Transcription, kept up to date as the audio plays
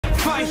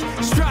fight,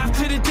 strive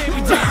to the day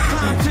we die,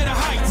 climb to the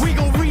heights. We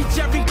gon' reach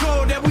every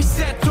goal that we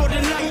set toward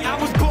the light. I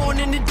was born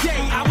in the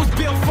day, I was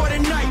built for the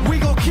night. We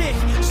gon' kick,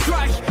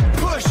 strike,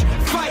 push,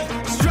 fight,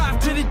 strive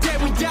to the day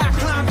we die,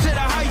 climb to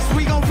the heights.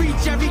 We gon'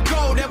 reach every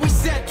goal that we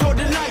set toward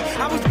the light.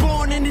 I was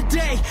born in the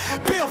day,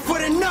 built for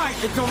the night.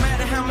 It don't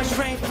matter how much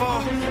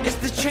rainfall, it's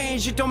the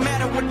change. It don't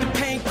matter what the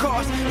pain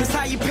costs, it's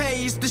how you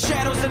pay. It's the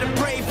shadows of the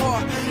brave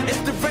are, it's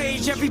the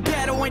rage. Every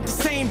battle ain't the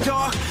same,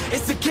 dog.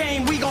 It's a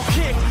game. We gon'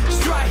 kick,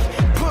 strike,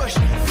 push,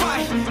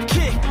 fight,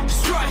 kick,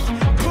 strike,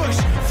 push,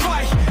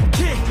 fight,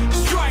 kick,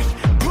 strike,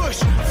 push,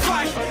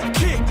 fight,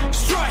 kick,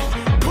 strike,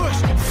 push,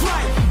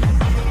 fight.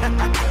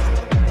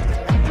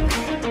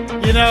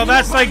 You know,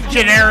 that's like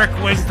generic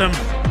wisdom.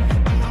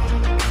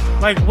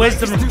 Like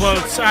wisdom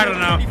quotes. I don't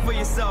know.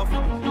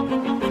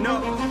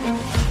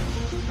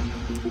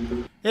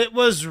 It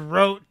was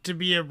wrote to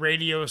be a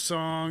radio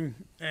song,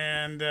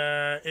 and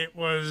it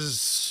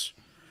was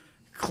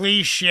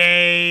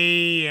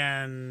cliche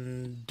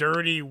and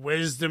dirty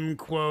wisdom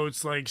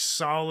quotes, like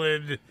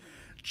solid,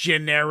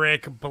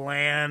 generic,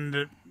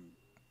 bland,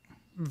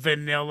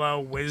 vanilla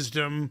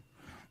wisdom,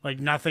 like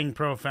nothing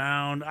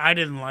profound. I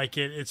didn't like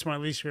it. It's my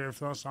least favorite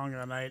song of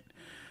the night.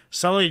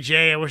 Sully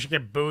J, I wish I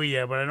could boo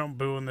you, but I don't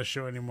boo in the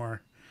show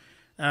anymore.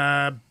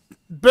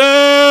 Boo!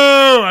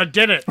 I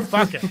did it.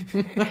 Fuck it.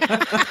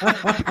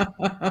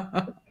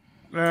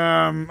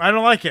 I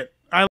don't like it.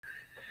 I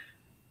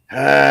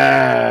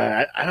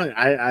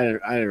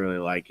didn't really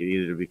like it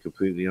either, to be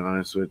completely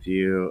honest with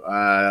you.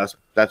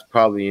 That's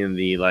probably in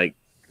the like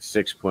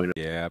 6.0.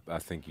 Yeah, I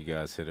think you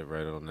guys hit it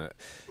right on that.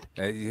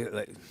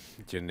 Like,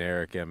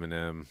 generic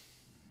Eminem,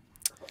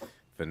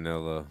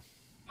 vanilla.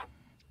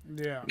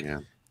 Yeah.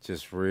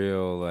 Just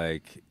real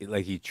like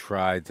he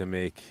tried to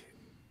make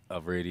a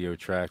radio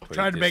track, but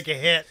tried to make a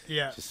hit.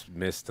 Yeah, just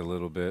missed a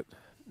little bit.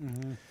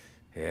 Mm-hmm.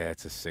 Yeah,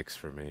 it's a 6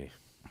 for me.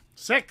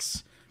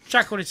 6.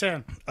 Chuck, what are you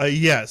saying?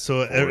 Yeah.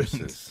 So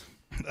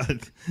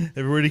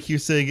everybody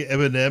keeps saying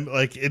Eminem.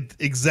 Like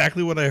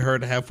exactly what I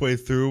heard halfway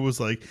through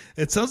was like,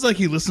 it sounds like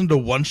he listened to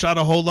One Shot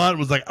a whole lot. It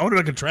was like, I want to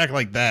make a track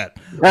like that.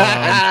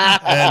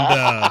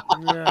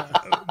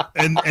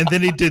 And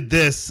then he did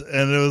this,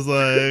 and it was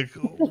like,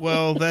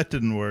 well, that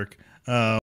didn't work.